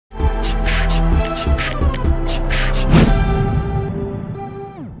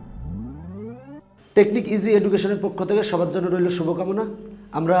Technique easy এডুকেশনের পক্ষ থেকে সবার জন্য রইল শুভকামনা।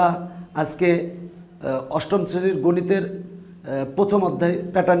 আমরা আজকে অষ্টম শ্রেণীর গণিতের প্রথম অধ্যায়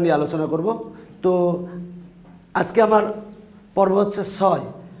প্যাটার্ন নিয়ে আলোচনা করব। তো আজকে আমার পর্ব হচ্ছে 6।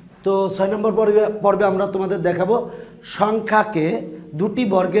 তো 6 নম্বর পর্বে আমরা তোমাদের দেখাবো সংখ্যাকে দুটি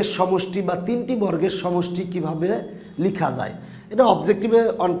বর্গের সমষ্টি বা তিনটি বর্গের সমষ্টি কিভাবে লেখা যায়। এটা অবজেক্টিভে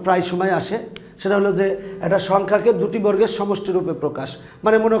প্রায় সময় আসে। সেটা হলো যে একটা সংখ্যাকে দুটি বর্গের সমষ্টি রূপে প্রকাশ,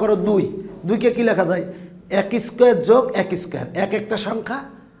 মানে মনে করো 2কে কী লেখা যায়, 1 স্কোয়ার যোগ 1 স্কোয়ার, এক একটা সংখ্যা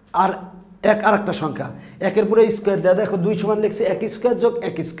আর এক আর একটা সংখ্যা, একের পুরে স্কোয়ার দেয়। দেখো 2 সমান লিখছি 1 স্কোয়ার যোগ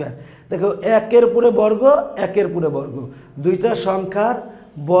 1 স্কোয়ার। দেখো একের পুরে বর্গ, একের পুরে বর্গ, দুইটা সংখ্যার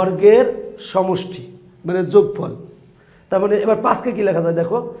বর্গের সমষ্টি মানে যোগফল। তার মানে এবার 5কে কী লেখা যায়,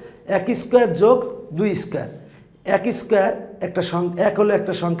 দেখো 1 স্কোয়ার যোগ 2 স্কোয়ার। 1 স্কোয়ার একটা সংখ্যা, 1 হলো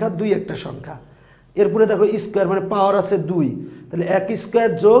একটা সংখ্যা, 2 একটা সংখ্যা, এরপরে দেখো স্কোয়ার মানে পাওয়ার আছে 2, তাহলে 1 স্কোয়ার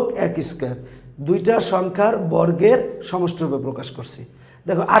যোগ 1 স্কোয়ার, দুইটা সংখ্যার বর্গের সমষ্টি রূপে প্রকাশ করছি।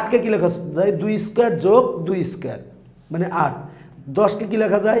 দেখো 8কে কী লেখা যায়, 2 স্কোয়ার যোগ 2 স্কোয়ার মানে 8। 10কে কী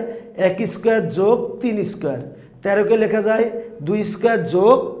লেখা যায়, 1 স্কোয়ার যোগ 3 স্কোয়ার। 13কে লেখা যায় 2 স্কোয়ার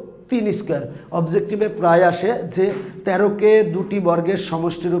যোগ 3 স্কোয়ার। অবজেক্টিভে প্রায় আসে যে 13কে দুটি বর্গের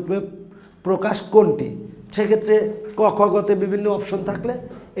সমষ্টি রূপে প্রকাশ কোনটি, সেক্ষেত্রে ক খ গতে বিভিন্ন অপশন থাকলে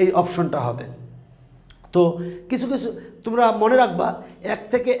এই অপশনটা হবে। তো কিছু কিছু তোমরা মনে রাখবা, 1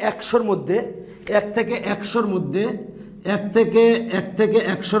 থেকে 100-র মধ্যে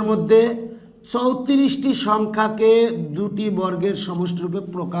 34টি সংখ্যাকে দুটি বর্গের সমষ্টি রূপে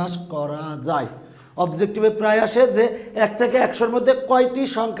প্রকাশ করা যায়। অবজেক্টিভে প্রায় আসে যে 1 থেকে 100-র মধ্যে কয়টি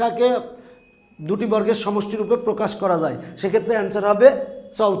সংখ্যাকে দুটি বর্গের সমষ্টি রূপে প্রকাশ করা যায়, সেক্ষেত্রে অ্যান্সার হবে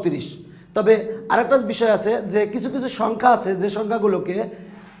 34। তবে আরেকটা বিষয় আছে যে কিছু কিছু সংখ্যা আছে যে সংখ্যাগুলোকে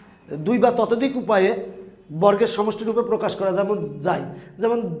 2 বা ততোধিক উপায়ে বর্গের সমষ্টি রূপে প্রকাশ করা যায়।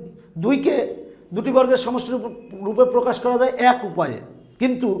 যেমন 2কে দুটি বর্গের সমষ্টি রূপে প্রকাশ করা যায় এক উপায়ে,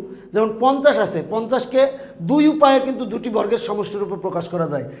 কিন্তু যেমন 50 আছে, 50কে 2 উপায়ে কিন্তু দুটি বর্গের সমষ্টি রূপে প্রকাশ করা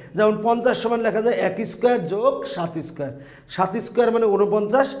যায়। যেমন 50 সমান লেখা যায় 1 স্কোয়ার যোগ 7 স্কোয়ার। 7 স্কোয়ার মানে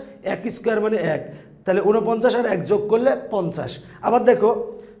 49, 1 স্কোয়ার মানে 1, তাহলে 49 আর 1 যোগ করলে 50। আবার দেখো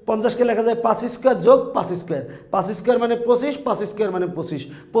 50কে লেখা যায় 5 স্কোয়ার যোগ 5 স্কোয়ার। 5 স্কোয়ার মানে 25, 5 স্কোয়ার মানে 25,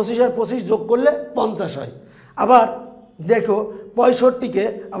 25 আর 25 যোগ করলে 50 হয়। আবার দেখো 65কে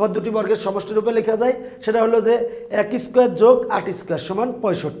আবার দুটি বর্গের সমষ্টি রূপে লেখা যায়, সেটা হলো যে 1 স্কোয়ার যোগ 8 স্কোয়ার সমান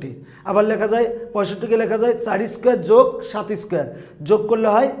 65। আবার লেখা যায় 65কে লেখা যায় 4 স্কোয়ার যোগ 7 স্কোয়ার, যোগ করলে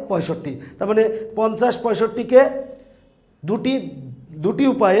হয় 65। তার মানে 50 65কে দুটি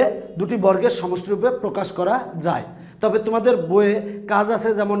উপায়ে দুটি বর্গের সমষ্টি রূপে প্রকাশ করা যায়। তবে তোমাদের বইয়ে কাজ আছে,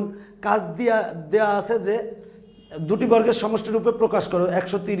 যেমন কাজ দেয়া আছে যে দুটি বর্গের সমষ্টি রূপে প্রকাশ করো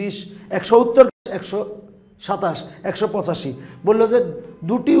 130, 170, 127, 185, বললো যে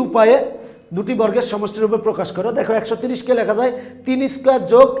দুটি উপায়ে দুটি বর্গের সমষ্টি রূপে প্রকাশ করো। দেখো 130কে লেখা যায় 3 স্কোয়ার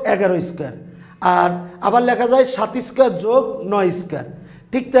যোগ 11 স্কোয়ার, আর আবার লেখা যায় 7 স্কোয়ার যোগ 9 স্কোয়ার।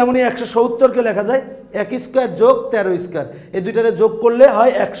 ঠিক তেমনই 170কে লেখা যায় 1 স্কোয়ার যোগ 13 স্কোয়ার, এই দুইটারে যোগ করলে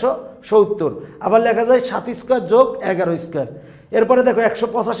হয় 170। আবার লেখা যায় 7 স্কোয়ার যোগ 11 স্কোয়ার। এরপরে দেখো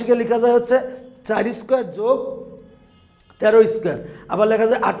 185কে লেখা যায় হচ্ছে 4 স্কোয়ার যোগ 13 স্কোয়ার। আবার লেখা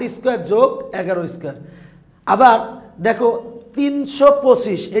যায় 8 স্কোয়ার যোগ 11 স্কোয়ার। আবার দেখো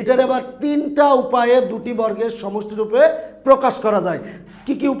 325, এটার আবার 3টা উপায়ে দুটি বর্গের সমষ্টি রূপে প্রকাশ করা যায়।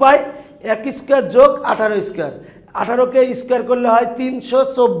 কি কি উপায়, 1 স্কোয়ার যোগ 18 স্কোয়ার। 18কে স্কোয়ার করলে হয়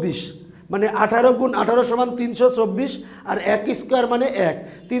 324, মানে 18 গুণ 18 সমান 324, আর 1 স্কোয়ার মানে 1,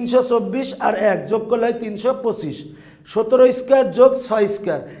 324 আর 1 যোগ করলে হয় 325। 17 স্কোয়ার যোগ 6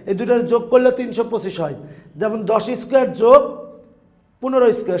 স্কোয়ার, এই দুটার যোগ করলে 325 হয়। যেমন 10 স্কোয়ার যোগ 15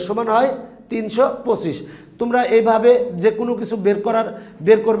 স্কোয়ার সমান হয় 325। তোমরা এইভাবে যে কোনো কিছু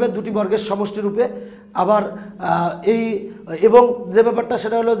বের করবে দুটি বর্গের সমষ্টি রূপে। আবার এবং যে ব্যাপারটা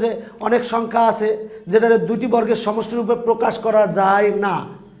সেটা হলো যে অনেক সংখ্যা আছে যেটা দুটি বর্গের সমষ্টি রূপে প্রকাশ করা যায় না।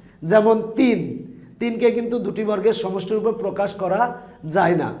 যেমন 3কে কিন্তু দুটি বর্গের সমষ্টি রূপে প্রকাশ করা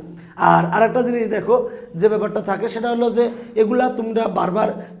যায় না। আর আরেকটা জিনিস দেখো যে ব্যাপারটা থাকে সেটা হলো যে এগুলা তোমরা বারবার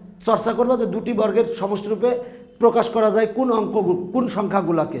চর্চা করবা যে দুটি বর্গের সমষ্টি রূপে প্রকাশ করা যায় কোন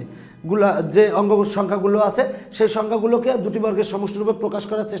সংখ্যাগুলোকে, যে সংখ্যাগুলো আছে সেই সংখ্যাগুলোকে দুটি বর্গের সমষ্টি রূপে প্রকাশ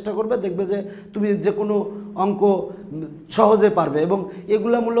করার চেষ্টা করবে, দেখবে যে তুমি যে কোনো অঙ্ক সহজে পারবে। এবং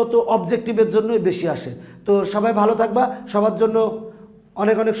এগুলা মূলত অবজেক্টিভের জন্যই বেশি আসে। তো সবাই ভালো থাকবা, সবার জন্য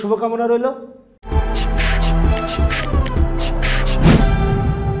অনেক অনেক শুভকামনা রইল।